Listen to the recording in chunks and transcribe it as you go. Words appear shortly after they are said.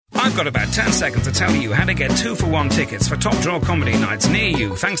I've got about 10 seconds to tell you how to get 2-for-1 tickets for Top Draw comedy nights near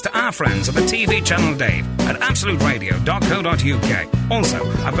you, thanks to our friends at the TV channel Dave at absoluteradio.co.uk. Also,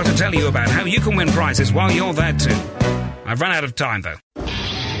 I've got to tell you about how you can win prizes while you're there too. I've run out of time, though.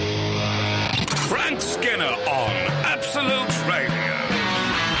 Frank Skinner on Absolute Radio.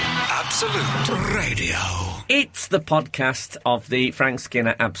 Absolute Radio. It's the podcast of the Frank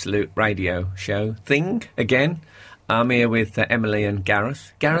Skinner Absolute Radio show thing again. I'm here with Emily and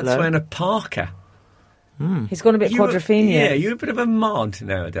Gareth. Gareth's wearing a parka. He's gone a bit quadrophenia. Yeah, you're a bit of a mod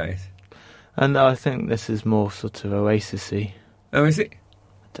nowadays. And I think this is more sort of Oasis-y. Oh, is it?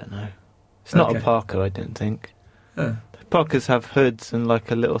 I don't know. It's not a parka, I don't think. The parkas have hoods and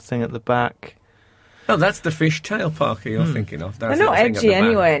like a little thing at the back. Oh, that's the fishtail parka you're thinking of. They're not edgy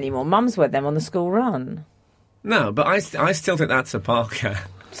anyway anymore. Mum's wear them on the school run. No, but I still think that's a parka.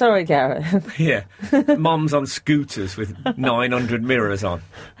 Sorry, Gareth. Yeah. Moms on scooters with 900 mirrors on.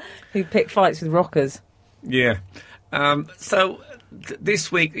 Who pick fights with rockers. Yeah. This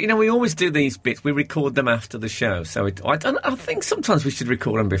week, you know, we always do these bits. We record them after the show. So I think sometimes we should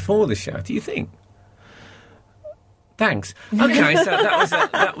record them before the show. Do you think? Thanks. Okay, so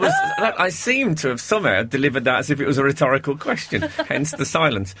that was I seem to have somehow delivered that as if it was a rhetorical question, hence the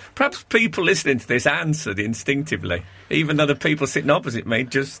silence. Perhaps people listening to this answered instinctively, even though the people sitting opposite me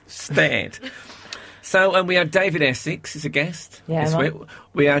just stared. So, we had David Essex as a guest this week.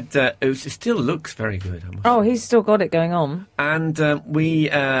 We had, who still looks very good. He's still got it going on. And we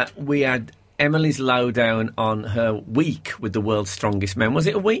had Emily's lowdown on her week with the world's strongest men. Was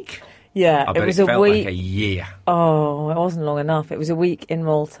it a week? Yeah, I bet it was it felt a week. Like a year. Oh, it wasn't long enough. It was a week in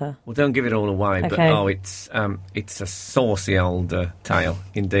Malta. Well, don't give it all away, but it's a saucy old tale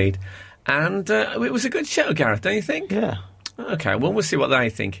indeed. And it was a good show, Gareth, don't you think? Yeah. Okay, well, we'll see what they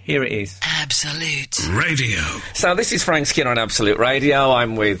think. Here it is. Absolute Radio. So this is Frank Skinner on Absolute Radio.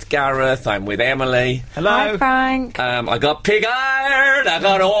 I'm with Gareth. I'm with Emily. Hello. Hi, Frank. I got pig iron. I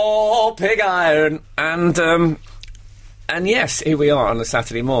got all pig iron. And yes, here we are on a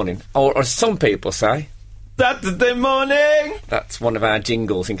Saturday morning. Or some people say... Saturday morning! That's one of our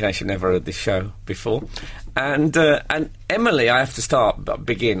jingles, in case you've never heard this show before. And Emily, I have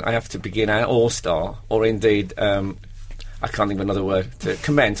to begin our all-star, or indeed... I can't think of another word to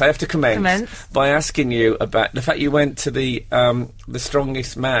commence. I have to commence by asking you about the fact you went to the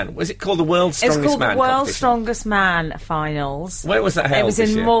Strongest Man. Was it called the World's Strongest Man? It's called the World's Strongest Man finals. Where was that held? It was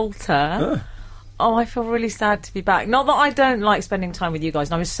in Malta. Oh. I feel really sad to be back. Not that I don't like spending time with you guys,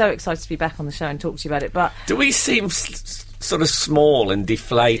 and I was so excited to be back on the show and talk to you about it, but... Do we seem sort of small and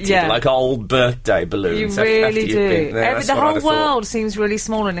deflated, like old birthday balloons? You really after do. You've been there? The whole world seems really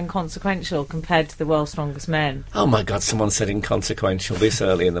small and inconsequential compared to the World's Strongest Men. Oh my God, someone said inconsequential this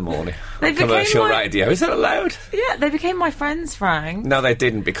early in the morning. Commercial radio. Is that allowed? Yeah, they became my friends, Frank. No, they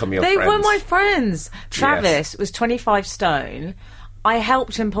didn't become your friends. They were my friends. Travis was 25 stone. I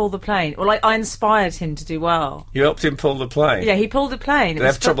helped him pull the plane. Well, I inspired him to do well. You helped him pull the plane? Yeah, he pulled the plane. They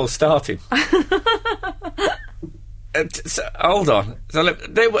have trouble starting. Hold on. So look,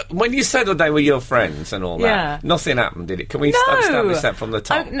 when you said that they were your friends and all that, nothing happened, did it? Can we establish that from the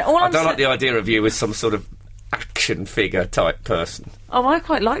top? I don't like the idea of you as some sort of action figure type person. Oh, I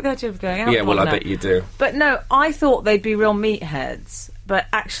quite like the idea of going out. Yeah, well, I bet you do. But no, I thought they'd be real meatheads. But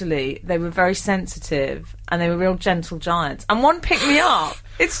actually, they were very sensitive and they were real gentle giants. And one picked me up.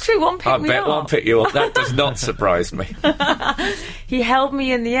 It's true, one picked me up. I bet one picked you up. That does not surprise me. He held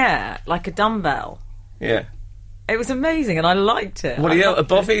me in the air like a dumbbell. Yeah. It was amazing and I liked it. What, he held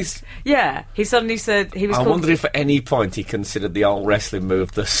above his... Yeah, he suddenly said he was I wonder if at any point he considered the old wrestling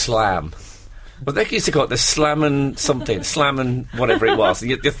move the slam. But they used to call it the slam and whatever it was.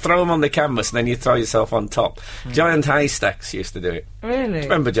 You throw them on the canvas and then you throw yourself on top. Giant Haystacks used to do it. Really?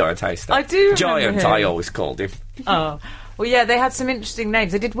 Remember Giant Haystacks? I do remember Giant, him. I always called him. Oh. Well, yeah, they had some interesting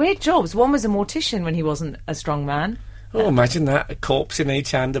names. They did weird jobs. One was a mortician when he wasn't a strong man. Oh, imagine that. A corpse in each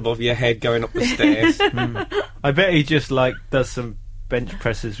hand above your head going up the stairs. I bet he just, does some bench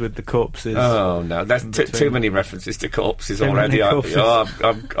presses with the corpses. Oh, no. That's too many references to corpses already.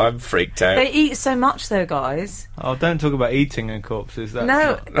 I'm freaked out. They eat so much, though, guys. Oh, don't talk about eating and corpses.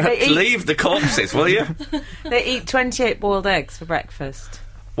 Leave the corpses, will you? They eat 28 boiled eggs for breakfast.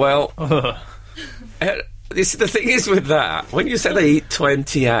 Well... The thing is with that, when you say they eat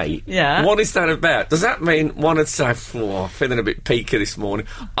 28, what is that about? Does that mean one would say, I'm feeling a bit peaky this morning,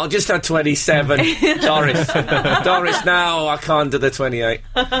 I'll just have 27, Doris, no, I can't do the 28.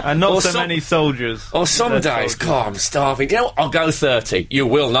 And not so many soldiers. Or some days, God, I'm starving. You know what, I'll go 30. You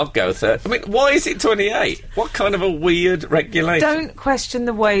will not go 30. I mean, why is it 28? What kind of a weird regulation? Don't question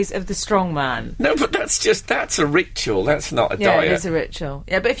the ways of the strong man. No, but that's a ritual, that's not a diet. Yeah, it is a ritual.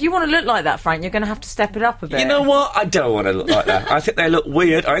 Yeah, but if you want to look like that, Frank, you're going to have to step it up a bit. You know what? I don't want to look like that. I think they look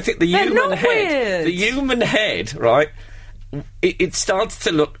weird. I think the human head, right? It starts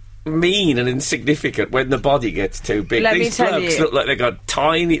to look mean and insignificant when the body gets too big. These blokes look like they've got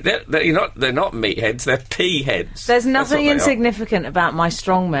tiny. They're not meatheads. They're pea heads. There's nothing insignificant about my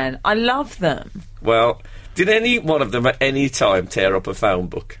strong men. I love them. Well, did any one of them at any time tear up a phone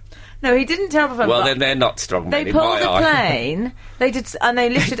book? No, he didn't tell me. Well, then they're not strong men. They pulled a plane. They did, and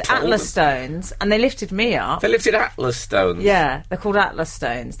they lifted Atlas stones, and they lifted me up. They lifted Atlas stones. Yeah, they're called Atlas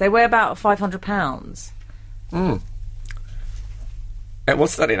stones. They weigh about 500 pounds. What's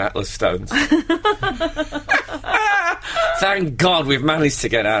that in Atlas stones? Thank God we've managed to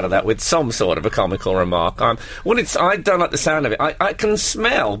get out of that with some sort of a comical remark. I don't like the sound of it. I can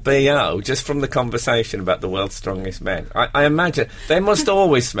smell B.O. just from the conversation about the world's strongest men. I imagine they must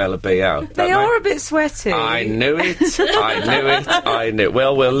always smell of B.O. They are a bit sweaty. I knew it.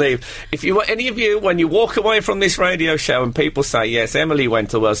 Well, we'll leave. If you, any of you, when you walk away from this radio show and people say, yes, Emily went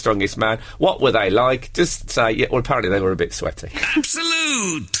to the world's strongest man, what were they like? Just say, yeah, well, apparently they were a bit sweaty.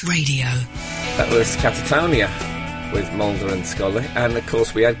 Absolute Radio. That was Catatonia with Mulder and Scully, and of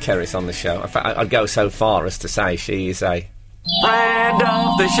course we had Keris on the show. In fact, I'd go so far as to say she is a friend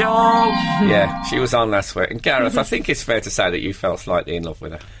of the show. Yeah, she was on last week. And Gareth, I think it's fair to say that you fell slightly in love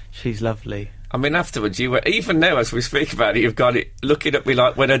with her. She's lovely. I mean, afterwards, you were, even now as we speak about it, you've got it looking at me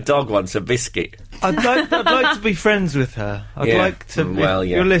like when a dog wants a biscuit. I'd like to be friends with her. I'd like to. Well,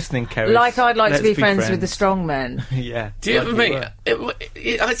 you're listening, Keris. Like I'd like to be friends with the strong men. Yeah. Do you ever mean?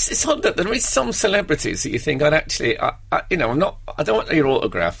 It's odd that there is some celebrities that you think I'd actually, I don't want your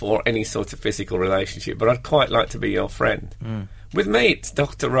autograph or any sort of physical relationship, but I'd quite like to be your friend. With me, it's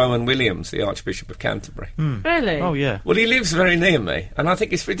Dr. Rowan Williams, the Archbishop of Canterbury. Really? Oh, yeah. Well, he lives very near me, and I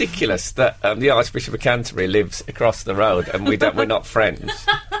think it's ridiculous that the Archbishop of Canterbury lives across the road and we're not friends.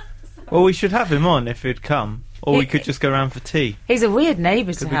 Well, we should have him on if he'd come, or we could just go round for tea. He's a weird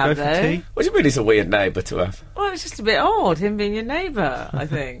neighbour to have, though. For tea? What do you mean he's a weird neighbour to have? Well, it's just a bit odd, him being your neighbour, I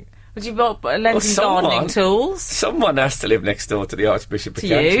think. Would you lend him gardening tools? Someone has to live next door to the Archbishop of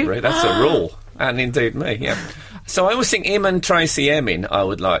Canterbury. You? That's a rule. And indeed me, yeah. So I was thinking him and Tracy Emin, I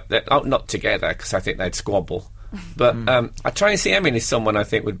would like that. Oh, not together, because I think they'd squabble. But Tracy Emin is someone I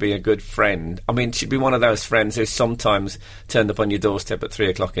think would be a good friend. I mean, she'd be one of those friends who sometimes turned up on your doorstep at 3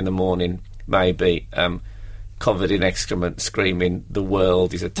 o'clock in the morning, maybe, covered in excrement, screaming, the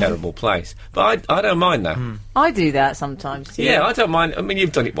world is a terrible place. But I don't mind that. I do that sometimes, too. Yeah, I don't mind. I mean,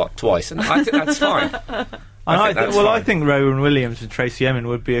 you've done it, twice? And I think that's fine. I think Rowan Williams and Tracy Emin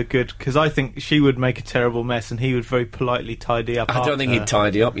would be a good, because I think she would make a terrible mess and he would very politely tidy up. I don't think he'd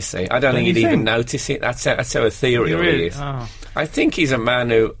tidy up, you see. I don't think he'd even notice it. That's how ethereal he is. Oh. I think he's a man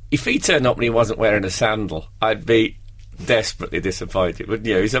who, if he turned up and he wasn't wearing a sandal, I'd be desperately disappointed, wouldn't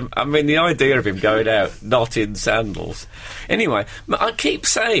you? The idea of him going out not in sandals. Anyway, I keep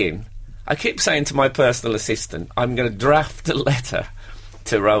saying to my personal assistant, I'm going to draft a letter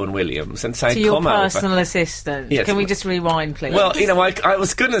to Rowan Williams and say, to your come over. Personal assistant. Yes. Can we just rewind, please? Well, I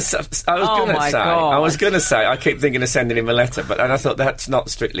was going to say, I keep thinking of sending him a letter, and I thought that's not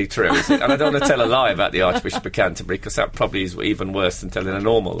strictly true, is it? And I don't want to tell a lie about the Archbishop of Canterbury, because that probably is even worse than telling a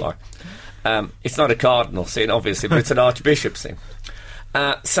normal lie. It's not a cardinal sin, obviously, but it's an archbishop sin.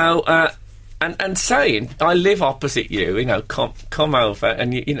 And saying, I live opposite you, come over,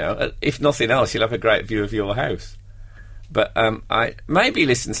 and, if nothing else, you'll have a great view of your house. But maybe he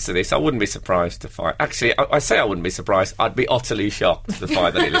listens to this. I wouldn't be surprised to find... Actually, I say I wouldn't be surprised. I'd be utterly shocked to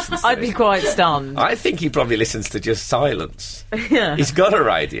find that he listens to I'd this. be quite stunned. I think he probably listens to just silence. Yeah. He's got a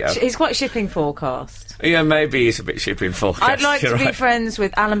radio. He's quite shipping forecast. Yeah, maybe he's a bit shipping forecast. I'd like to be friends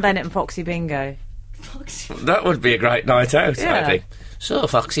with Alan Bennett and Foxy Bingo. That would be a great night out, yeah. I think. So,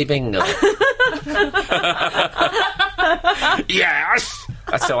 Foxy Bingo. Yes!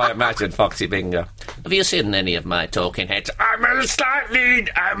 That's how I imagine Foxy Bingo. Have you seen any of my talking heads? I'm slightly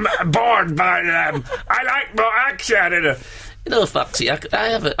bored by them. I like more action. Foxy,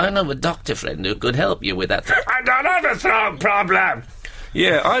 I know a doctor friend who could help you with that. I don't have a throat problem.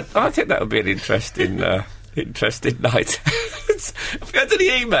 Yeah, I think that would be an interesting night. If you had any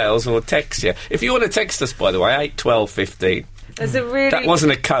emails or texts you, if you want to text us, by the way, 8 12 15, There's a really... That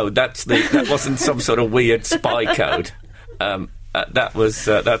wasn't a code. That wasn't some sort of weird spy code. That's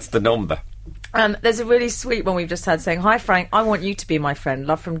the number. There's a really sweet one we've just had saying, "Hi Frank, I want you to be my friend.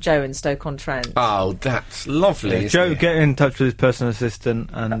 Love from Joe in Stoke-on-Trent." Oh, that's lovely. Joe, get in touch with his personal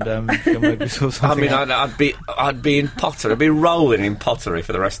assistant and maybe sort something. I mean, I'd be in pottery. I'd be rolling in pottery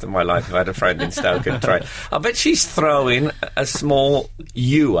for the rest of my life if I had a friend in Stoke-on-Trent. I bet she's throwing a small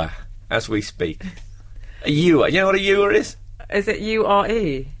ewer as we speak. A ewer. You know what a ewer is? Is it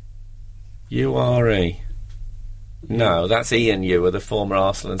U-R-E? U-R-E. No, that's Ian Ewer, the former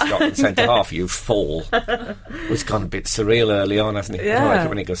Arsenal and Scotland centre-half, you fool. It's gone a bit surreal early on, hasn't it? Yeah. I like it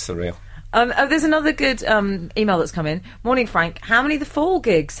when it goes surreal. There's another good email that's come in. Morning, Frank. How many of the fall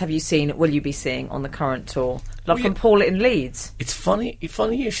gigs have you seen, will you be seeing on the current tour? Love from Paula in Leeds. It's funny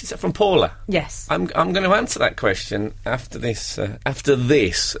you should say from Paula. Yes. I'm going to answer that question after this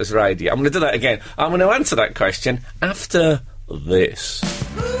as radio. I'm going to do that again. I'm going to answer that question after this.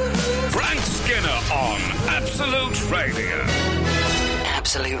 Frank Skinner on Absolute Radio.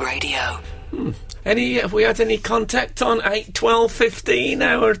 Absolute Radio. Have we had any contact on 8 12 15,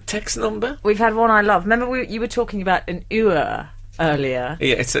 our text number? We've had one I love. Remember you were talking about an ewer earlier?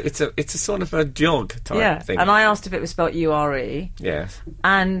 Yeah, it's a sort of a jog type thing. And I asked if it was spelled U-R-E. Yes.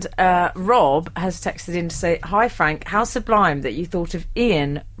 And Rob has texted in to say, "Hi Frank, how sublime that you thought of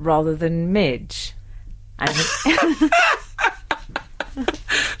Ian rather than Midge." And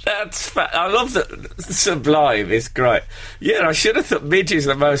That's I love that. Sublime is great. Yeah, I should have thought Midge is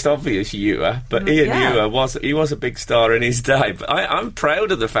the most obvious Ewer, but Ian Ewer was a big star in his day. But I'm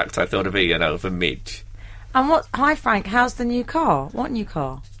proud of the fact I thought of Ian over Midge. And hi Frank, how's the new car? What new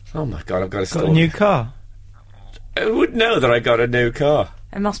car? Oh my God, I've got a new car. Who would know that I got a new car?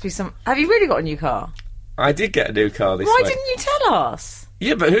 It must be some. Have you really got a new car? I did get a new car this Why week. didn't you tell us?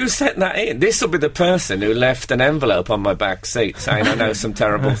 Yeah, but who sent that in? This will be the person who left an envelope on my back seat saying, "I know some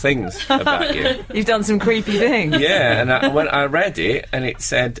terrible things about you." You've done some creepy things. Yeah, and when I read it, and it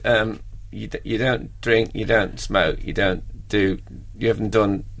said, you don't drink, you don't smoke, you haven't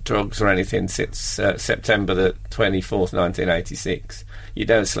done drugs or anything since September the 24th, 1986. You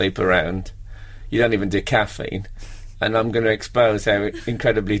don't sleep around. You don't even do caffeine. And I'm going to expose how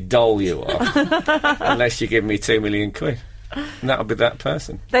incredibly dull you are unless you give me £2 million. And that'll be that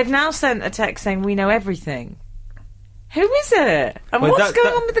person. They've now sent a text saying, "We know everything." Who is it? And what's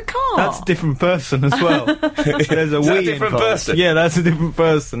going on with the car? That's a different person as well. There's a is that we a different involved. person? Yeah, that's a different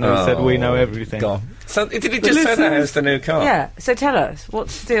person who said we know everything. God. So did he just say that as the new car? Yeah, so tell us,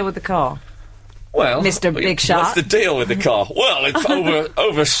 what's the deal with the car? Well, Mr. Big Shot. What's the deal with the car? Well, it's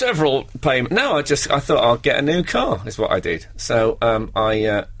over several payments. No, I thought I'll get a new car. Is what I did. So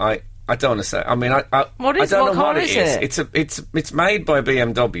I don't want to say. I mean, I don't know what it is. It's made by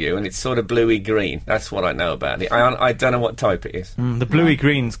BMW and it's sort of bluey green. That's what I know about it. I don't know what type it is. The bluey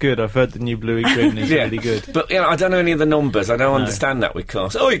green's good. I've heard the new bluey green is really good. But I don't know any of the numbers. I don't understand that with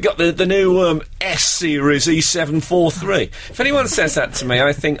cars. Oh, you got the new S series E743. If anyone says that to me,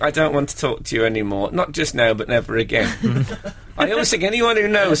 I think I don't want to talk to you anymore. Not just now, but never again. I always think anyone who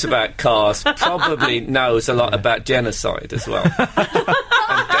knows about cars probably knows a lot about genocide as well.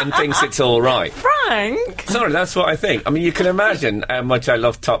 and thinks it's all right. Frank! Sorry, that's what I think. I mean, you can imagine how much I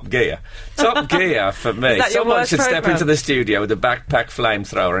love Top Gear. Top Gear, for me, someone should step into the studio with a backpack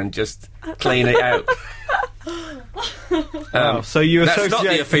flamethrower and just clean it out. So you that's not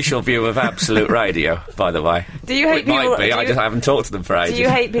the official view of Absolute Radio, by the way. Do you hate people? Might be. I haven't talked to them for ages. Do you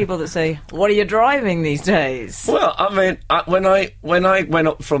hate people that say, "What are you driving these days?" Well, I mean, when I went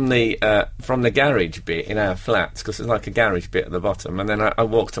up from the garage bit in our flats, because there's like a garage bit at the bottom, and then I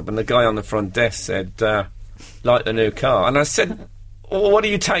walked up, and the guy on the front desk said, "Like the new car," and I said, "Well, what do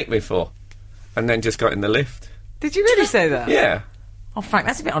you take me for?" And then just got in the lift. Did you really say that? Yeah. Oh, Frank,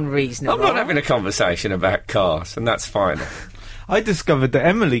 that's a bit unreasonable. I'm not having a conversation about cars, and that's fine. I discovered that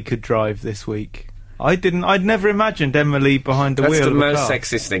Emily could drive this week. I'd never imagined Emily behind the wheel of a car. That's the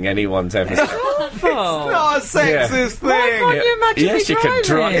most sexist thing anyone's ever said. It's not a sexist thing. Why can't you imagine Yes, you could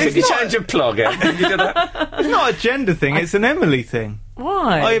drive. Can you change your plug? Can you do that? It's not a gender thing, it's an Emily thing.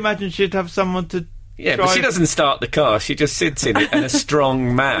 Why? I imagine she'd have someone to Yeah, but she doesn't start the car. She just sits in it and a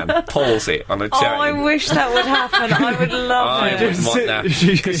strong man pulls it on a chain. Oh, I wish that would happen. I would love it. I wouldn't want that.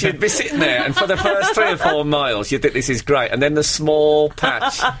 Because you'd be sitting there and for the first 3 or 4 miles you'd think this is great, and then the small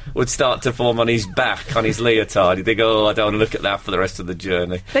patch would start to form on his back, on his leotard. You'd think, oh, I don't want to look at that for the rest of the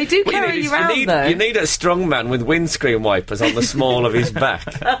journey. They do carry you around, though. You need a strong man with windscreen wipers on the small of his back.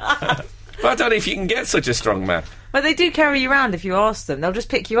 But I don't know if you can get such a strong man. But they do carry you around if you ask them. They'll just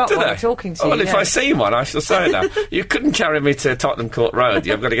pick you up while they're talking to you. Well, if I see one, I shall say that. You couldn't carry me to Tottenham Court Road.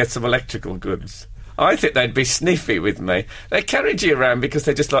 You've got to get some electrical goods. I think they'd be sniffy with me. They carried you around because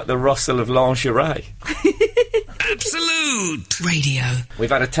they're just like the rustle of lingerie. Absolute Radio. We've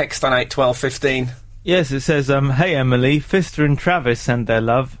had a text on 81215. Yes, it says, hey Emily, Fister and Travis send their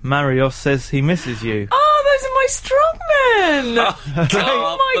love. Marios says he misses you. Oh, those are my strongmen!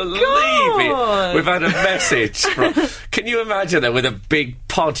 Can't believe it. We've had a message from... Can you imagine them with a big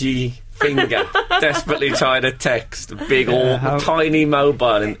podgy finger desperately trying to text a big tiny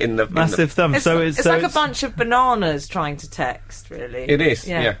mobile in the massive thumb. It's like a bunch of bananas trying to text, really. It is,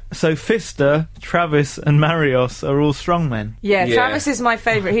 yeah. So Fister, Travis and Marios are all strongmen. Yeah, Travis is my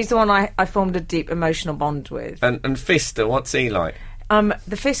favourite. He's the one I formed a deep emotional bond with. And Fister, what's he like? The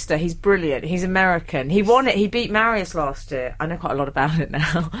Fister, he's brilliant. He's American. He won it. He beat Marius last year. I know quite a lot about it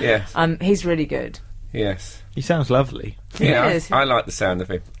now. Yes. He's really good. Yes. He sounds lovely. Yeah, I like the sound of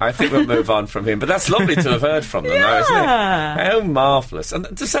him. I think we'll move on from him. But that's lovely to have heard from them, though, isn't it? How marvellous.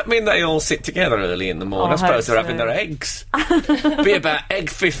 And does that mean they all sit together early in the morning? I suppose they're having their eggs. Be about egg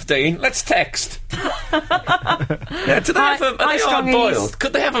 15. Let's text. Yeah, do they have them? Are they hard-boiled?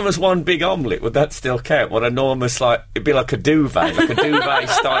 Could they have them as one big omelette? Would that still count? What enormous, it'd be like a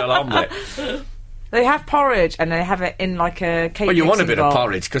duvet-style omelette. They have porridge, and they have it in like a cake. Well, you want a bit bowl. of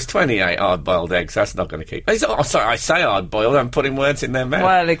porridge, because 28 hard-boiled eggs, that's not going to keep... Oh, sorry, I say hard-boiled, I'm putting words in their mouth.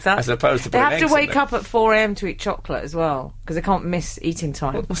 Well, exactly. As opposed to they putting have eggs to wake in there. up at 4 a.m. to eat chocolate as well, because they can't miss eating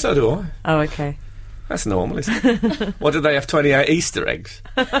time. Well, so do I. Oh, okay. That's normal, isn't it? What, do they have 28 Easter eggs?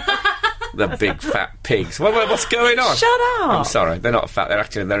 The big fat pigs. What's going on? Shut up! I'm sorry, they're not fat,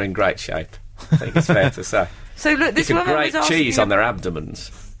 they're in great shape. I think it's fair to say. So look, this woman grate was asking... cheese on their abdomens.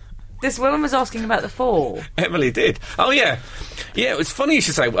 This woman was asking about the fall. Emily did. Oh, yeah. Yeah, it was funny you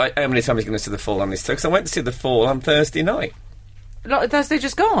should say Emily told me going to see the fall on this too, because I went to see the fall on Thursday night. Thursday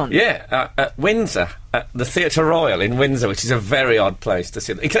just gone? Yeah, at Windsor, at the Theatre Royal in Windsor, which is a very odd place to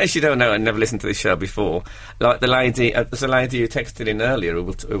see. In case you don't know and never listened to this show before, like the lady, there's a lady who texted in earlier who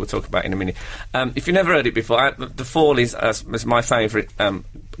we'll talk about in a minute. If you've never heard it before, the Fall is my favourite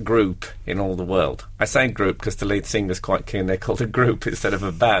group in all the world. I say group because the lead singer's quite keen they're called a group instead of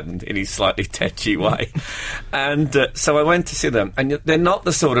a band in his slightly tetchy way. And so I went to see them, and they're not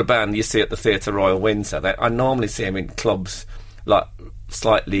the sort of band you see at the Theatre Royal Windsor. I normally see them in clubs, like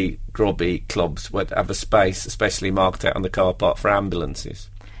slightly grubby clubs would have a space especially marked out on the car park for ambulances.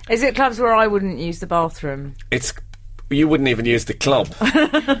 Is it clubs where I wouldn't use the bathroom? You wouldn't even use the club.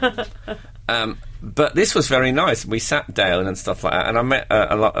 But this was very nice. We sat down and stuff like that, and I met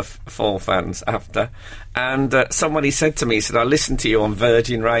a lot of Fall fans after, and somebody said to me, he said, I listen to you on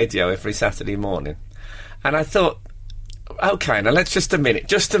Virgin Radio every Saturday morning. And I thought, OK, now let's just a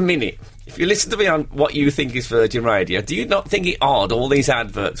minute. If you listen to me on what you think is Virgin Radio, do you not think it odd, all these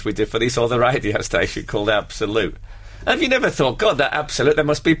adverts we did for this other radio station called Absolute? Have you never thought, God, that Absolute, they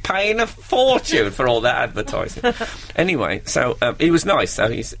must be paying a fortune for all that advertising? Anyway, so he was nice, though.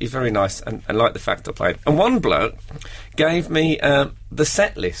 He's very nice, and liked the fact I played. And one bloke gave me the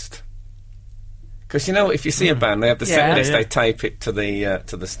set list. Because, you know, if you see a band, they have the set list, they tape it to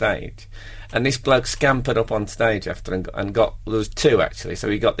the stage. And this bloke scampered up on stage after and got... There was two, actually, so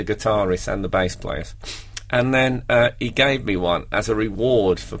he got the guitarists and the bass players. And then he gave me one as a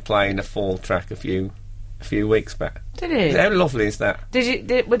reward for playing a Fall track a few weeks back. Did he? How lovely is that? Did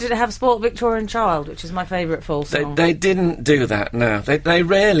it have Sport Victorian Child, which is my favourite Fall song? They didn't do that, no. They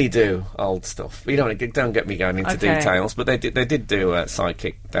rarely do old stuff. Don't get me going into details, but they did do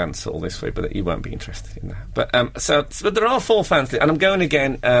Psychic Dance all this week, but you won't be interested in that. But there are Fall fans, and I'm going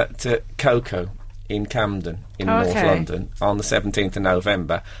again to Coco in Camden, in North London, on the 17th of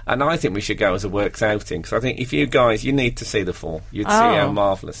November, and I think we should go as a works outing, because I think if you guys, you need to see the Fall. You'd see how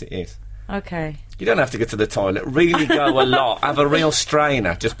marvellous it is. Okay. You don't have to go to the toilet. Really go a lot. Have a real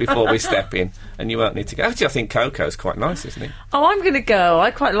strainer just before we step in, and you won't need to go. Actually, I think Coco's quite nice, isn't it? Oh, I'm going to go.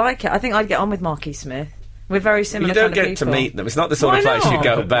 I quite like it. I think I'd get on with Marky Smith. We're very similar. You don't kind of get to people. meet them. It's not the sort of place you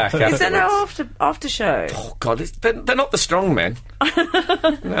go back afterwards. Is there no after show? Oh, God, they're not the strong men.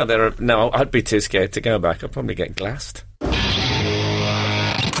 No, I'd be too scared to go back. I'd probably get glassed.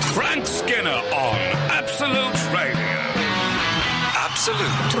 Frank Skinner on Absolute Radio.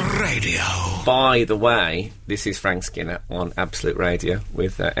 Absolute Radio. By the way, this is Frank Skinner on Absolute Radio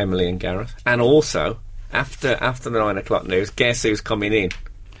with Emily and Gareth. And also, after the 9 o'clock news, guess who's coming in?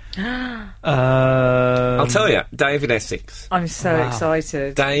 I'll tell you, David Essex. I'm so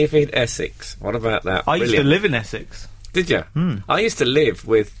excited. David Essex. What about that? I used to live in Essex. Did you? I used to live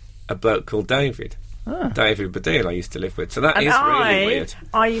with a bloke called David. David Baddiel I used to live with. So that is really weird.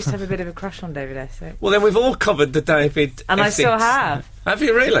 I used to have a bit of a crush on David Essex. Well, then we've all covered the David And Essex. I still have. Have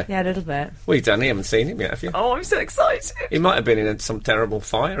you really? Yeah, a little bit. Well, you haven't seen him yet, have you? Oh, I'm so excited. He might have been in some terrible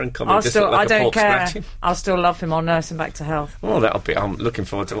fire and come in just I like a don't pork care. scratching. I'll still love him. I'll nurse him back to health. Well, I'm looking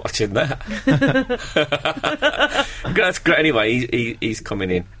forward to watching that. That's great. Anyway, he's coming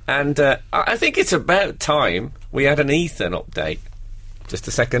in. And I think it's about time we had an Ethan update. Just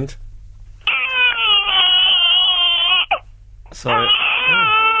a second. Sorry.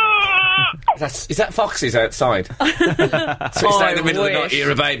 Is that foxes outside? So it's like in the middle of the night, you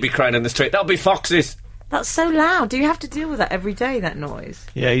hear a baby crying in the street. That'll be foxes. That's so loud. Do you have to deal with that every day, that noise?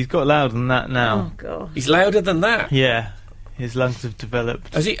 Yeah, he's got louder than that now. Oh, God. He's louder than that. Yeah, his lungs have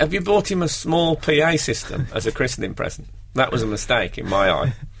developed. Have you bought him a small PA system as a christening present? That was a mistake in my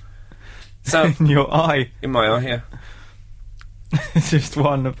eye. So In your eye. in my eye, yeah. It's just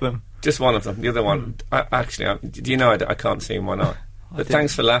one of them. Just one of them. The other one, do you know I can't see in one eye? But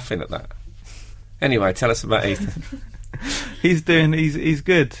thanks for laughing at that. Anyway, tell us about Ethan. He's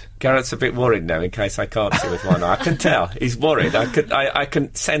good. Garrett's a bit worried now in case I can't see with one eye. I can tell. He's worried. I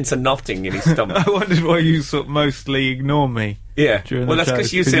can sense a knotting in his stomach. I wondered why you sort of mostly ignore me. Yeah. During Well, the that's show,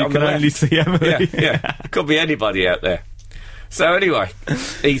 because you sit on the can left. only see Emily. Yeah. It could be anybody out there. So anyway,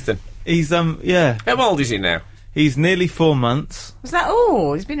 Ethan. He's yeah. How old is he now? He's nearly 4 months. Was that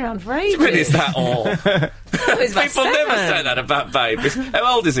all? He's been around for ages. When is that all? He's about People never 7. say that about babies.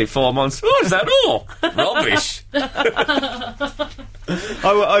 How old is he? 4 months. Oh, is that all? Rubbish.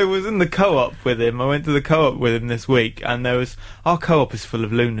 I was in the co-op with him. I went to the co-op with him this week, and our co-op is full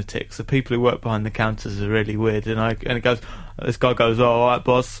of lunatics. The people who work behind the counters are really weird. This guy goes, "Oh, all right,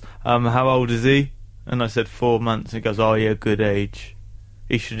 boss. How old is he?" And I said 4 months. And he goes, "Oh, yeah, good age.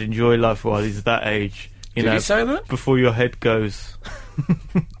 He should enjoy life while he's that age. Did he say that? Before your head goes."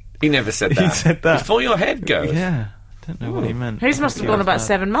 He never said that. He said that. Before your head goes? Yeah. I don't know what he meant. His must have gone about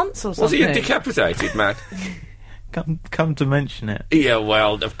 7 months or something. Was he decapitated, man? Come to mention it. Yeah,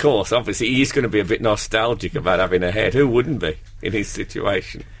 well, of course, obviously, he's going to be a bit nostalgic about having a head. Who wouldn't be in his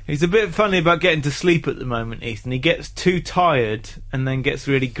situation? He's a bit funny about getting to sleep at the moment, Ethan. He gets too tired and then gets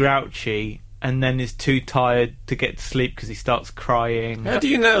really grouchy and then is too tired to get to sleep because he starts crying. How do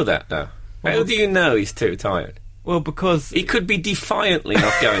you know that, though? How do you know he's too tired? Well, because... He could be defiantly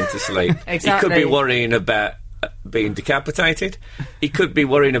not going to sleep. Exactly. He could be worrying about being decapitated. He could be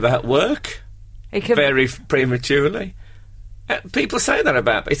worrying about work very prematurely. People say that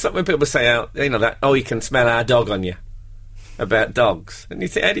about... It's like when people say, you can smell our dog on you. About dogs. And you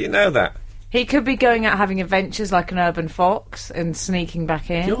think, how do you know that? He could be going out having adventures like an urban fox and sneaking back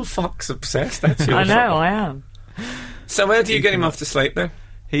in. You're fox obsessed, that's your I know, fault. I am. So how do you get him off to sleep then?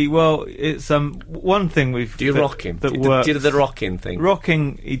 It's one thing we've... Do you rock him? That do works. you do the rocking thing?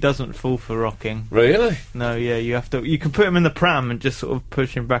 Rocking, he doesn't fall for rocking. Really? No, yeah, you can put him in the pram and just sort of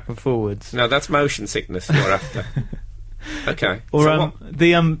push him back and forwards. No, that's motion sickness you're after. Okay. Or So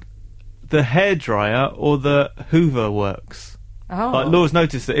the hairdryer or the Hoover works. Oh. Like, Laura's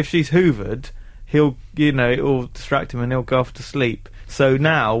noticed that if she's hoovered, it'll distract him and he'll go off to sleep. So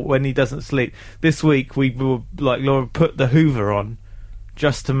now, when he doesn't sleep, this week we will, Laura put the Hoover on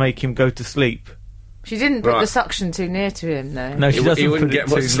just to make him go to sleep. She didn't put Right. the suction too near to him, though. No, she doesn't. He wouldn't put get it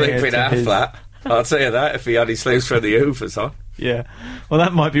much too sleep near in to our his- flat. I'll tell you that, if he only sleeps through the Hoovers on. Yeah. Well,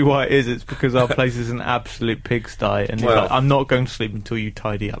 that might be why it is. It's because our place is an absolute pigsty, and he's Well- like, I'm not going to sleep until you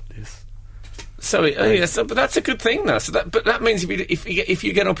tidy up this. So, but that's a good thing, though. So that means if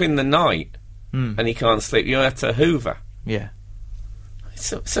you get up in the night and you can't sleep, you have to Hoover. Yeah.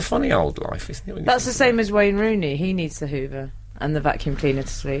 It's a funny old life, isn't it? That's the same as Wayne Rooney. He needs the Hoover and the vacuum cleaner to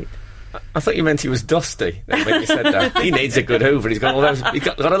sleep. I thought you meant he was dusty then when you said that. He needs a good Hoover. He's got all those. He's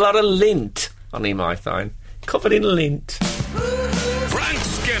got a lot of lint on him, I find. Covered in lint. Frank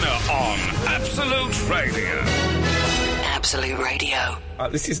Skinner on Absolute Radio. Absolute Radio.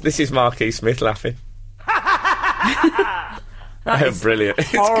 This is Marquis Smith laughing. That is brilliant. It's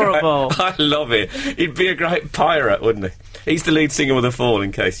horrible. great. I love it. He'd be a great pirate, wouldn't he? He's the lead singer of The Fall,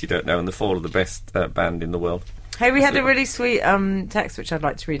 in case you don't know, and The Fall are the best band in the world. Hey, we had a really sweet text which I'd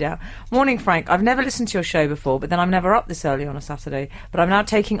like to read out. Morning, Frank. I've never listened to your show before, but then I'm never up this early on a Saturday. But I'm now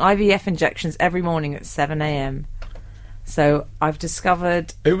taking IVF injections every morning at 7 a.m. So I've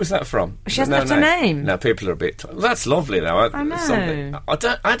discovered... Who was that from? She hasn't left her name. No, people are a bit... Well, that's lovely, though. I know.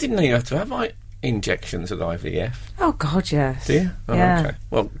 I didn't know you had to have injections with IVF. Oh, God, yes. Do you? Oh, Yeah. okay.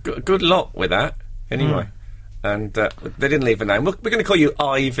 Well, good luck with that, anyway. And they didn't leave a name. We're going to call you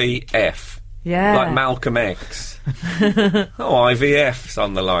IVF. Yeah. Like Malcolm X. IVF's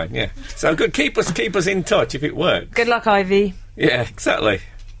on the line, yeah. So good, keep us in touch if it works. Good luck, Ivy. Yeah, exactly.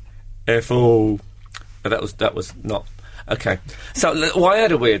 FO. That was not okay. So I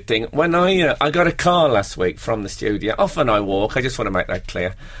had a weird thing when I got a car last week from the studio. Often I walk. I just want to make that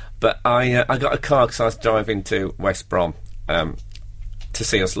clear. But I got a car because I was driving to West Brom to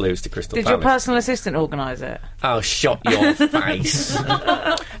see us lose to Crystal Palace. Did your personal assistant organise it? Oh, shut your face.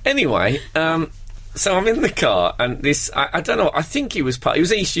 Anyway, so I'm in the car, and this, I don't know, I think he was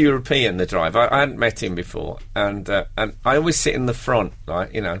East European, the driver. I hadn't met him before, and I always sit in the front,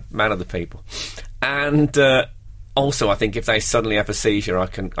 like, you know, man of the people. And also, I think if they suddenly have a seizure, I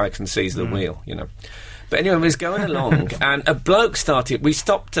can seize the wheel, you know. But anyway, we was going along, and a bloke we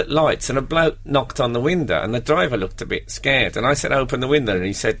stopped at lights, and a bloke knocked on the window, and the driver looked a bit scared, and I said, open the window, and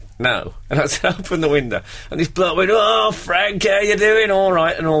he said, no. And I said, open the window. And this bloke went, oh, Frank, how you doing? All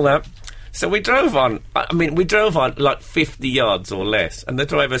right, and all that. So we drove on, like 50 yards or less, and the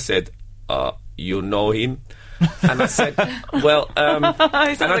driver said, you know him? And I said, well,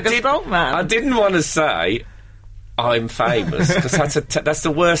 he sounds like a strong man. I didn't want to say I'm famous, because that's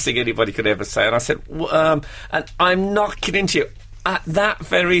the worst thing anybody could ever say. And I said, and I'm knocking into you. At that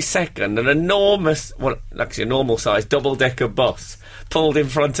very second, an enormous, well, actually a normal-sized double-decker bus pulled in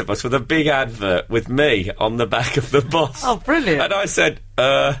front of us with a big advert with me on the back of the bus. Oh, brilliant. And I said,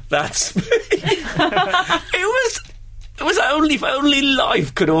 that's me. It was only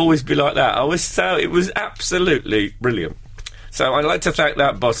life could always be like that. It was absolutely brilliant. So I'd like to thank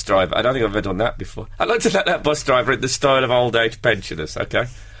that bus driver. I don't think I've ever done that before. I'd like to thank that bus driver in the style of old age pensioners, OK?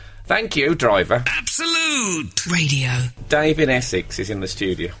 Thank you, driver. Absolute Radio. Dave in Essex is in the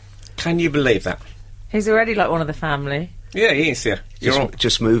studio. Can you believe that? He's already like one of the family. Yeah, he is, yeah.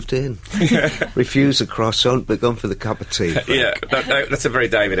 Just moved in. Refused a croissant, but gone for the cup of tea. Frank. Yeah, that's a very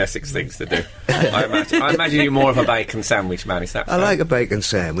David Essex thing to do. I imagine you're more of a bacon sandwich man, is that fair? I like a bacon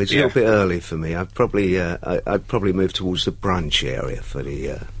sandwich. A little bit early for me. I'd probably move towards the brunch area for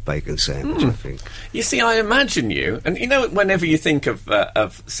the bacon sandwich, I think. You see, I imagine you, and you know, whenever you think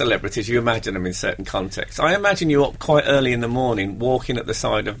of celebrities, you imagine them in certain contexts. I imagine you up quite early in the morning, walking at the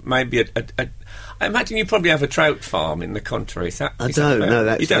side of maybe I imagine you probably have a trout farm in the country. Is that? I don't.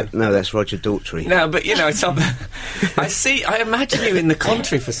 No, that's Roger Daltrey. No, but you know, it's up. I imagine you in the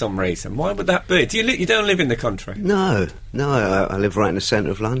country for some reason. Why would that be? You don't live in the country? No. I live right in the centre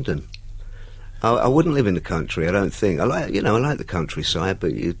of London. I wouldn't live in the country, I don't think. I like the countryside,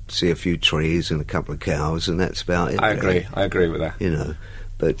 but you see a few trees and a couple of cows, and that's about it. I agree with that. You know,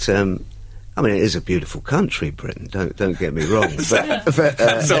 but I mean, it is a beautiful country, Britain. Don't get me wrong. But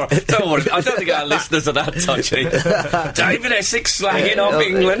that's all right. Don't worry. I don't think our listeners are that touchy. David Essex slagging off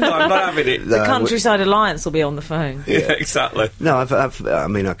England. I'm not having it. The Countryside Alliance will be on the phone. Yeah, exactly. No,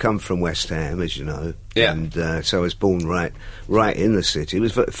 I come from West Ham, as you know. Yeah. And so I was born right in the city. It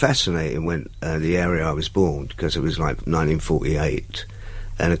was fascinating when the area I was born, because it was like 1948,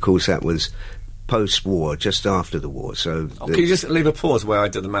 and of course that was post-war, just after the war. So can you just leave a pause where I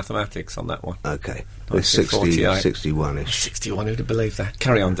did the mathematics on that one? Okay. It's 61-ish. 61, who'd have believed that?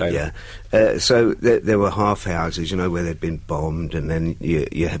 Carry on, David. Yeah. So there were half houses, you know, where they'd been bombed, and then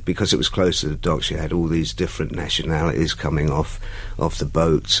you had, because it was close to the docks, you had all these different nationalities coming off the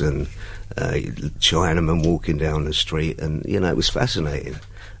boats, and Chinamen walking down the street, and, you know, it was fascinating.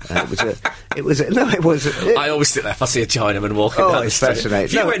 I always sit there if I see a Chinaman walking down the street. Fascinating.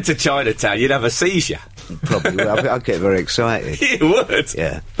 If you went to Chinatown, you'd have a seizure. Probably. I'd get very excited. You would.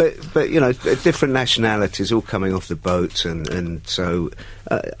 Yeah. But you know, different nationalities all coming off the boats, and so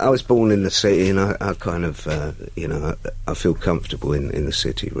I was born in the city, and I kind of, I feel comfortable in the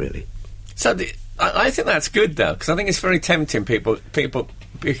city, really. So I think that's good, though, because I think it's very tempting. People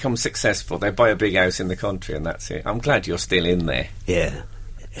become successful, they buy a big house in the country, and that's it. I'm glad you're still in there. Yeah.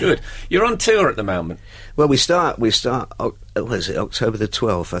 Good. You're on tour at the moment. Well, we start. What is it? October the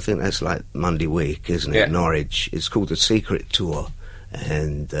 12th. I think that's like Monday week, isn't it? Yeah. Norwich. It's called the Secret Tour,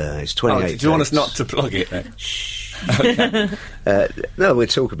 and it's 28 dates. Do you want us not to plug it then? Shh. No, we'll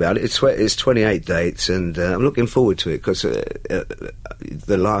talk about it. It's 28 dates, and I'm looking forward to it, because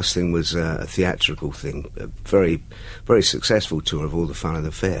the last thing was a theatrical thing, a very, very successful tour of All the Fun of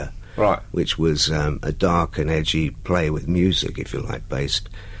the Fair. Right. Which was a dark and edgy play with music, if you like, based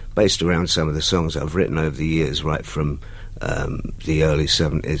around some of the songs I've written over the years, right from the early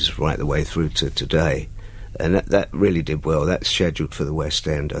 70s right the way through to today. And that really did well. That's scheduled for the West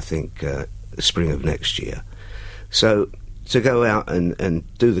End, I think, the spring of next year. So to go out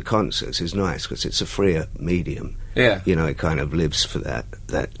and do the concerts is nice, because it's a freer medium. Yeah. You know, it kind of lives for that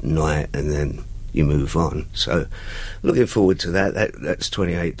night, and then you move on. So looking forward to that. That's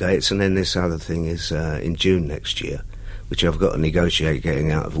 28 dates, and then this other thing is in June next year, which I've got to negotiate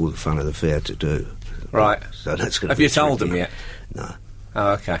getting out of All the Fun of the Fair to do. Right. So that's going to Have you told them yet? No.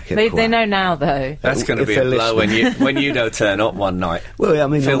 Oh, okay. They know now, though. That's going to be a blow when you don't turn up one night. Well, I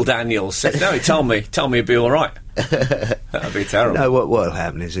mean, Phil Daniels said, "No, he told me it'd be all right." That'd be terrible. No, what'll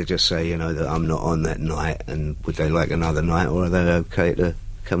happen is they just say, that I'm not on that night, and would they like another night, or are they okay to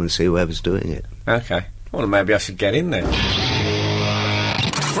come and see whoever's doing it? Okay. Well, maybe I should get in there.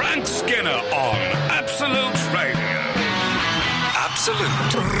 Frank Skinner on Absolute Radio.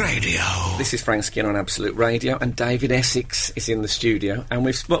 Absolute Radio. This is Frank Skinner on Absolute Radio, and David Essex is in the studio. And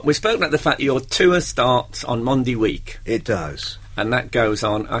we've spoken about the fact that your tour starts on Monday week. It does. And that goes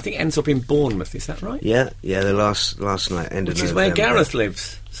on, I think, ends up in Bournemouth, is that right? Yeah, the last night, end of November. Which is where Gareth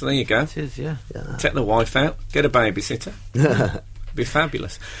lives. So there you go. It is, yeah. Take the wife out, get a babysitter. Be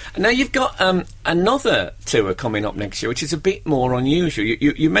fabulous. And now you've got another tour coming up next year, which is a bit more unusual.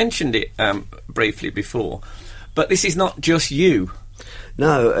 You mentioned it briefly before, but this is not just you.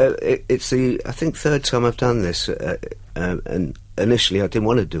 No, it's the, I think, third time I've done this, and initially I didn't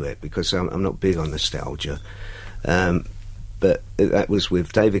want to do it because I'm not big on nostalgia, but that was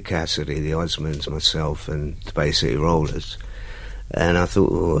with David Cassidy, the Osmonds, myself, and the Bay City Rollers, and I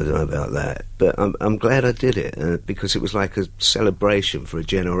thought, I don't know about that, but I'm glad I did it, because it was like a celebration for a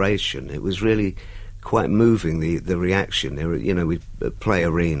generation. It was really quite moving, the reaction. We play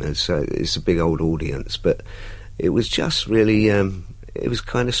arenas, so it's a big old audience, but it was just really... it was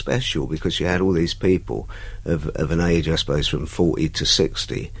kind of special because you had all these people of an age, I suppose, from 40 to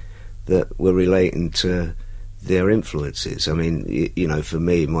 60 that were relating to their influences. I mean, for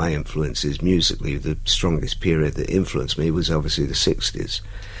me, my influences musically, the strongest period that influenced me was obviously the 60s.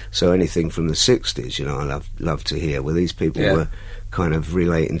 So anything from the 60s, I love to hear. Well, these people were kind of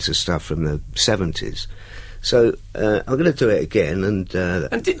relating to stuff from the 70s. So I'm going to do it again. And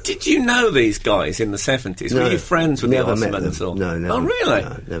did you know these guys in the 70s? No, were you friends with the Osmonds? No, never. Oh, really?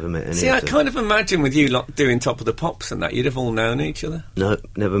 No, never met any. See, I kind of imagine with you lot doing Top of the Pops and that, you'd have all known each other. No,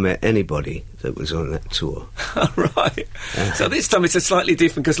 never met anybody that was on that tour. Right. So this time it's a slightly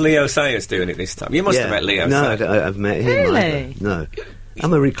different because Leo Sayer's doing it this time. You must have met Leo Sayer. No, I've met him. Really? No.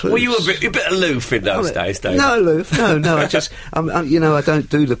 I'm a recluse. Were you a bit aloof in those days, Dave? No, aloof. No. I just, I don't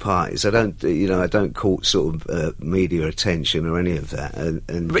do the parties. I don't court sort of media attention or any of that.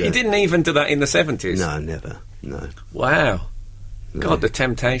 But you didn't even do that in the 70s? No, never. No. Wow. No. God, the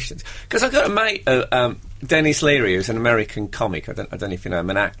temptations. Because I've got a mate, Dennis Leary, who's an American comic. I don't know if you know him,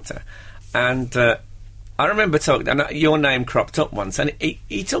 an actor. And I remember talking, and your name cropped up once, and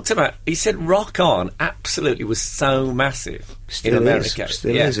he talked about, he said Rock On absolutely was so massive in America.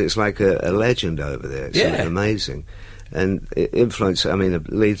 Still is. It's like a legend over there. It's amazing. And it influenced, the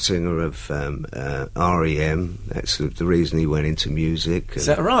lead singer of R.E.M., that's the reason he went into music. Is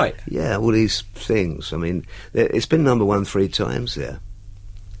that right? Yeah, all these things. It's been number 1 3 times there.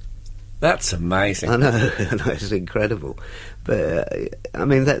 That's amazing. I know, it's incredible. But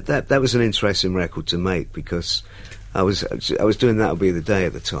that was an interesting record to make because I was doing That'll Be the Day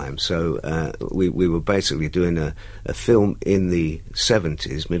at the time. So we were basically doing a film in the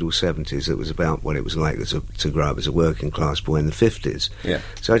 70s, middle 70s, that was about what it was like to grow up as a working class boy in the 50s. Yeah.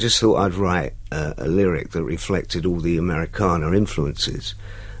 So I just thought I'd write a lyric that reflected all the Americana influences,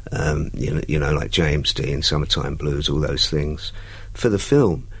 like James Dean, Summertime Blues, all those things, for the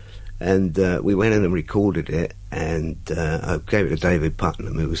film. And we went in and recorded it, and I gave it to David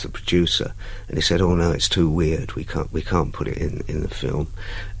Putnam, who was the producer, and he said, "Oh no, it's too weird. We can't put it in the film."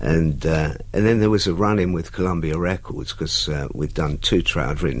 And then there was a run-in with Columbia Records because we'd done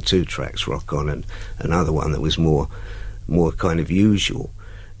I'd written 2 tracks, Rock On, and another one that was more kind of usual.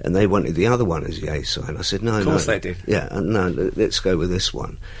 And they wanted the other one as the A-side. I said, "No, of course they did. Yeah, no, let's go with this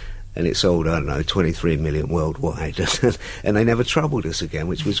one." And it sold, 23 million worldwide. And they never troubled us again,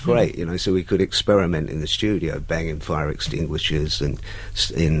 which was great, so we could experiment in the studio, banging fire extinguishers and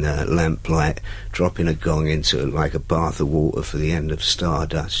in lamplight, dropping a gong into like a bath of water for the end of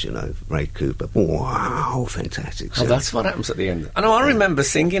Stardust, Ray Cooper. Wow, fantastic. Oh, that's what happens at the end. I know, I remember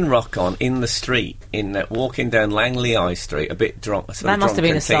singing Rock On in the street, walking down Langley High Street, a bit drunk. That must have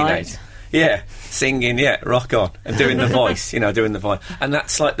been a sight. Yeah, singing, Rock On, and doing the voice, doing the voice. And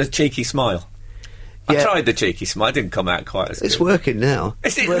that's like the cheeky smile. I tried the cheeky smile, it didn't come out quite as good. It's working now.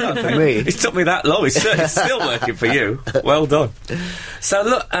 Is it working for me? It took me that long, it's still working for you. Well done. So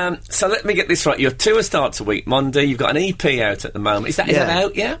look, so let me get this right. Your tour starts a week Monday, you've got an EP out at the moment. Is that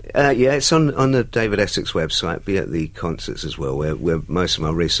out yet? Yeah, it's on the David Essex website, be at the concerts as well, where most of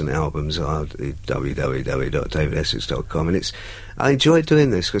my recent albums are, www.davidessex.com, and I enjoy doing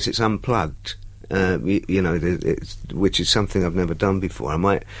this because it's unplugged. which is something I've never done before.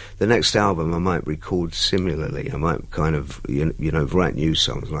 The next album I might record similarly. I might kind of, write new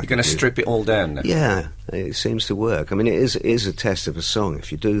songs like. You're going to strip it all down now? Yeah, it seems to work. I mean, it is a test of a song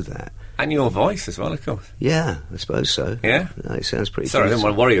if you do that. And your voice as well, of course. Yeah, I suppose so. Yeah? It sounds pretty Sorry, I good. didn't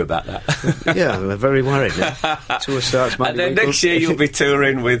want to worry you about that. Yeah, I'm very worried now. Tour starts Monday. And then next year you'll be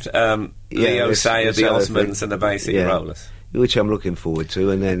touring with Leo Sayer, the Osmonds and the Basic Rollers. Which I'm looking forward to,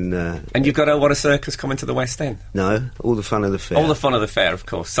 and then... and you've got Oh What a Circus coming to the West End? No, All the Fun of the Fair. All the Fun of the Fair, of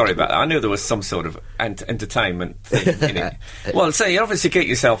course. Sorry about that. I knew there was some sort of entertainment thing in it. Well, so you obviously keep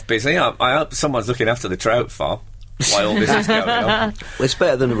yourself busy. I hope someone's looking after the trout farm while all this is going on. Well, it's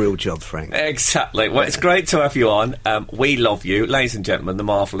better than a real job, Frank. Exactly. Well, it's great to have you on. We love you. Ladies and gentlemen, the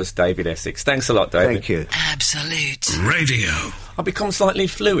marvellous David Essex. Thanks a lot, David. Thank you. Absolute Radio. I've become slightly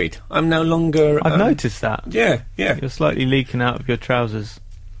fluid. I'm no longer... I've noticed that. Yeah. You're slightly leaking out of your trousers.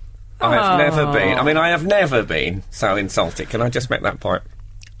 I have never been... I have never been so insulted. Can I just make that point?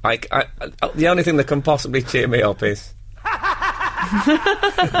 The only thing that can possibly cheer me up is...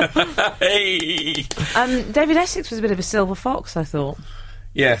 Hey! David Essex was a bit of a silver fox, I thought.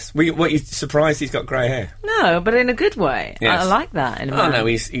 Yes. Were you surprised he's got grey hair? No, but in a good way. Yes. I like that. In a Oh man. no,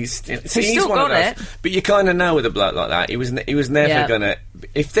 he's still one got of those. it. But you kind of know with a bloke like that, he was never gonna.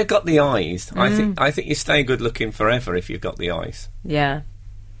 If they've got the eyes, I think you stay good looking forever if you've got the eyes. Yeah.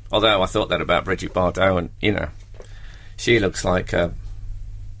 Although I thought that about Bridget Bardot, and she looks like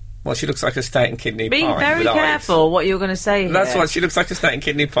she looks like a steak and kidney Be pie. very with careful what you're going to say here. That's what she looks like, a steak and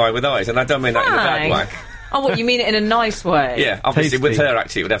kidney pie with eyes, and I don't mean that in a bad way. Oh, what, you mean it in a nice way? Yeah, obviously Tasty. with her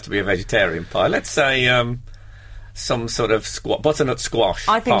actually it would have to be a vegetarian pie. Let's say some sort of butternut squash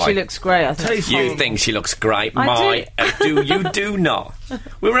I think pie. she looks great. I think You think she looks great? I You do not.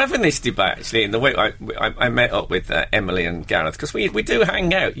 We were having this debate actually in the week. I met up with Emily and Gareth because we do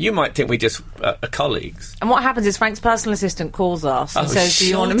hang out. You might think we just are colleagues. And what happens is Frank's personal assistant calls us and says, "Do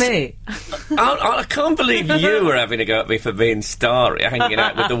you want to meet?" I can't believe you were having a go at me for being starry, hanging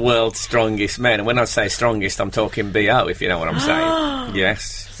out with the world's strongest men. And when I say strongest, I'm talking BO, if you know what I'm saying.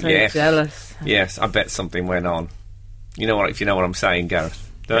 Yes. So yes. jealous. Yes, I bet something went on. You know what? If you know what I'm saying,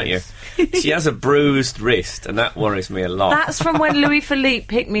 Gareth. Don't you? She has a bruised wrist, and that worries me a lot. That's from when Louis Philippe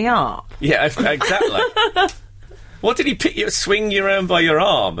picked me up. Yeah, exactly. What did he pick you, swing you around by your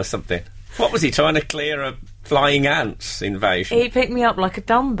arm or something? What was he trying to clear a flying ants invasion? He picked me up like a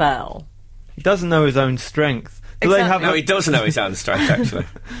dumbbell. He doesn't know his own strength. Do Exactly. they have No, he does know his own strength, actually.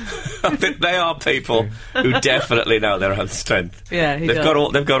 I think they are people who definitely know their own strength. Yeah, he They've does.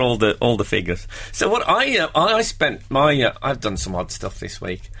 got all the figures. So what I spent my I've done some odd stuff this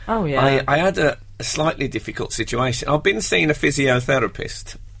week. Oh, yeah. I had a slightly difficult situation. I've been seeing a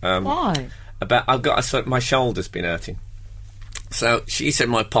physiotherapist. Why? My shoulder's been hurting. So she said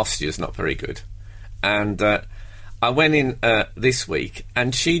my posture's not very good, and I went in this week,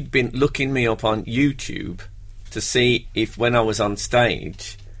 and she'd been looking me up on YouTube to see if when I was on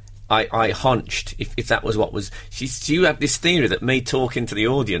stage I hunched, if that was what was... She had this theory that me talking to the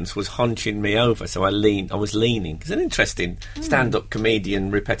audience was hunching me over, so I was leaning. It's an interesting stand-up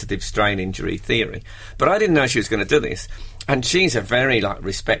comedian repetitive strain injury theory. But I didn't know she was going to do this. And she's a very, I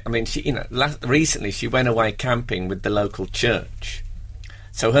mean, she, recently she went away camping with the local church.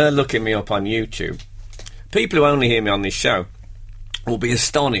 So her looking me up on YouTube... People who only hear me on this show will be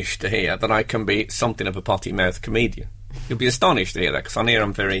astonished to hear that I can be something of a potty-mouthed comedian. You'll be astonished to hear that, because on here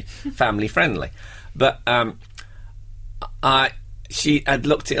I'm very family-friendly. But she had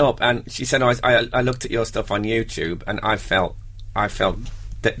looked it up, and she said, I looked at your stuff on YouTube, and I felt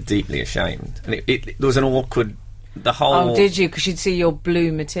deeply ashamed. And there was an awkward... The whole... Oh, did you? Because you'd see your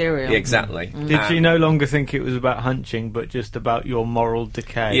blue material. Yeah, exactly. Did she no longer think it was about hunching, but just about your moral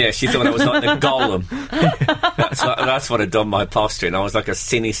decay? Yeah, she thought I was like the Gollum. That's what had done my posturing. I was like a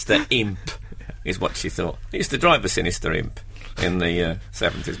sinister imp, is what she thought. He used to drive a sinister imp in the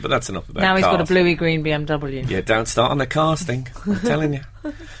 70s, but that's enough about Now he's cars. got a bluey-green BMW. Yeah, don't start on the cars thing, I'm telling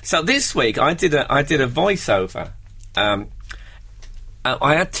you. So this week I did a voiceover.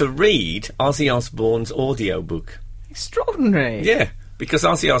 I had to read Ozzy Osbourne's audiobook. Extraordinary. Yeah, because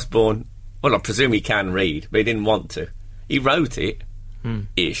Ozzy Osbourne, well, I presume he can read, but he didn't want to. He wrote it,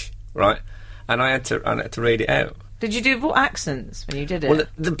 ish, right? And I had to read it out. Did you do accents when you did it? Well,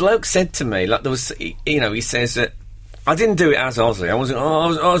 the bloke said to me, like, there was, he says that I didn't do it as Ozzy. I wasn't.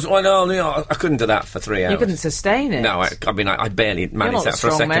 I couldn't do that for 3 hours. You couldn't sustain it. No, I barely managed that for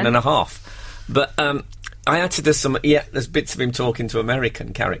a strong second man. and a half. But I had to do there's bits of him talking to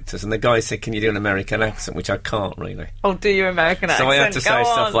American characters, and the guy said, can you do an American accent, which I can't really. Oh, do your American accent. So I had to Go say on.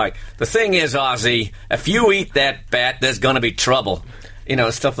 stuff like, the thing is, Ozzy, if you eat that bat, there's going to be trouble. You know,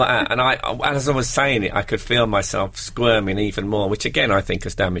 stuff like that. And as I was saying it, I could feel myself squirming even more, which again I think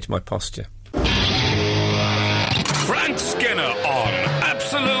has damaged my posture. Frank Skinner on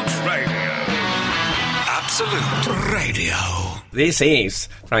Absolute Radio. Absolute Radio. This is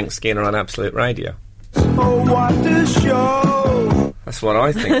Frank Skinner on Absolute Radio. Oh, what a show! That's what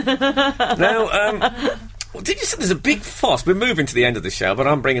I think. Now, well, did you say there's a big fuss? We're moving to the end of the show, but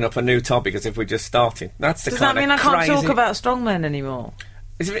I'm bringing up a new topic as if we're just starting. That's the Does kind that mean of I can't crazy... talk about strongmen anymore?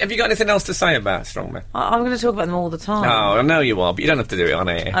 Have you got anything else to say about strongmen? I'm going to talk about them all the time. No, I know you are, but you don't have to do it on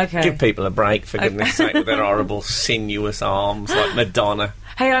air. Okay. Give people a break, for goodness sake, with their horrible, sinuous arms like Madonna.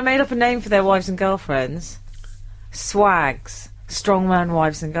 Hey, I made up a name for their wives and girlfriends. Swags. Strongman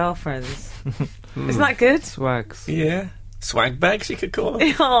wives and girlfriends. Isn't that good? Swags. Yeah. Swag bags, you could call them.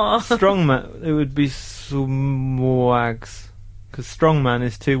 Aw. Strongman, it would be swags. Because strongman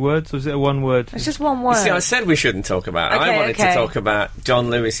is 2 words, or is it a 1 word? It's just one word. See, I said we shouldn't talk about it. I wanted to talk about John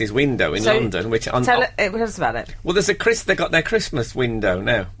Lewis's window in London, which... Tell us about it. Well, they got their Christmas window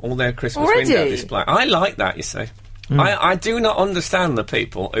now. All their Christmas Already? window display. I like that, you see. I do not understand the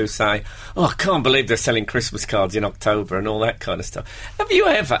people who say, "Oh, I can't believe they're selling Christmas cards in October and all that kind of stuff." Have you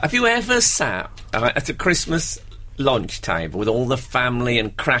ever sat at a Christmas lunch table with all the family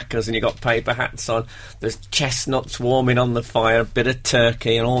and crackers, and you got paper hats on? There's chestnuts warming on the fire, a bit of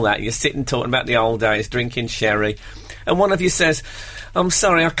turkey and all that. You're sitting talking about the old days, drinking sherry, and one of you says, "I'm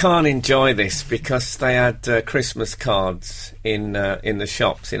sorry, I can't enjoy this because they had Christmas cards in the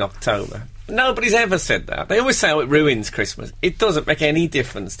shops in October." Nobody's ever said that. They always say, "Oh, it ruins Christmas." It doesn't make any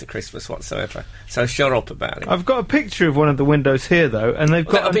difference to Christmas whatsoever. So shut up about it. I've got a picture of one of the windows here, though, and they've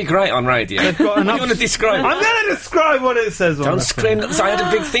got... That'll be great on radio. They've got an you want to describe it? I'm going to describe what it says on Don't the scream. thing. I had a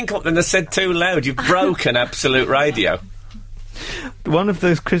big think up and they said too loud. You've broken Absolute Radio. One of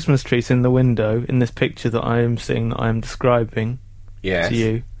those Christmas trees in the window, in this picture that I am seeing, that I am describing Yes. to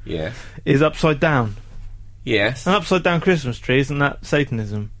you, Yes. is upside down. Yes. An upside down Christmas tree, isn't that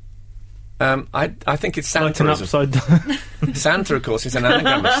Satanism? I think it's Like an Santaism. upside down... Santa, of course, is an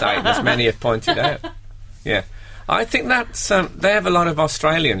anagram of Satan, as many have pointed out. Yeah. I think that's... they have a lot of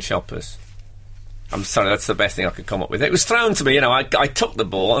Australian shoppers. I'm sorry, that's the best thing I could come up with. It was thrown to me, you know, I took the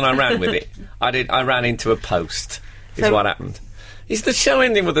ball and I ran with it. I ran into a post, is what happened. Is the show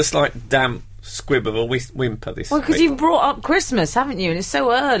ending with a slight damp squib of a whimper this Well, because week? you've brought up Christmas, haven't you? And it's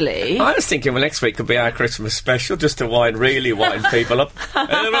so early. I was thinking, well, next week could be our Christmas special, just to really wind people up.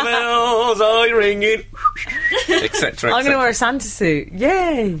 Bells are ringing, etc. I'm going to wear a Santa suit.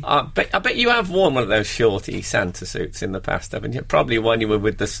 Yay! I bet you have worn one of those shorty Santa suits in the past, haven't you? Probably when you were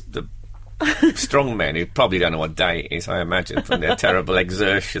with the strong men who probably don't know what day it is, I imagine, from their terrible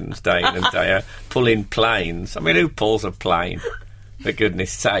exertions day in and day out, pulling planes. I mean, who pulls a plane, for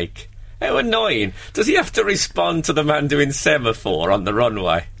goodness sake? How annoying. Does he have to respond to the man doing semaphore on the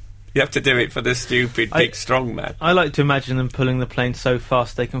runway? You have to do it for the stupid big strong man. I like to imagine them pulling the plane so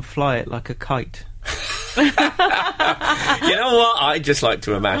fast they can fly it like a kite. You know what? I just like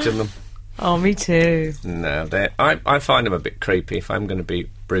to imagine them. Oh, me too. No, I find them a bit creepy, if I'm going to be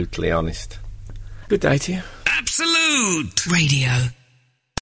brutally honest. Good day to you. Absolute Radio.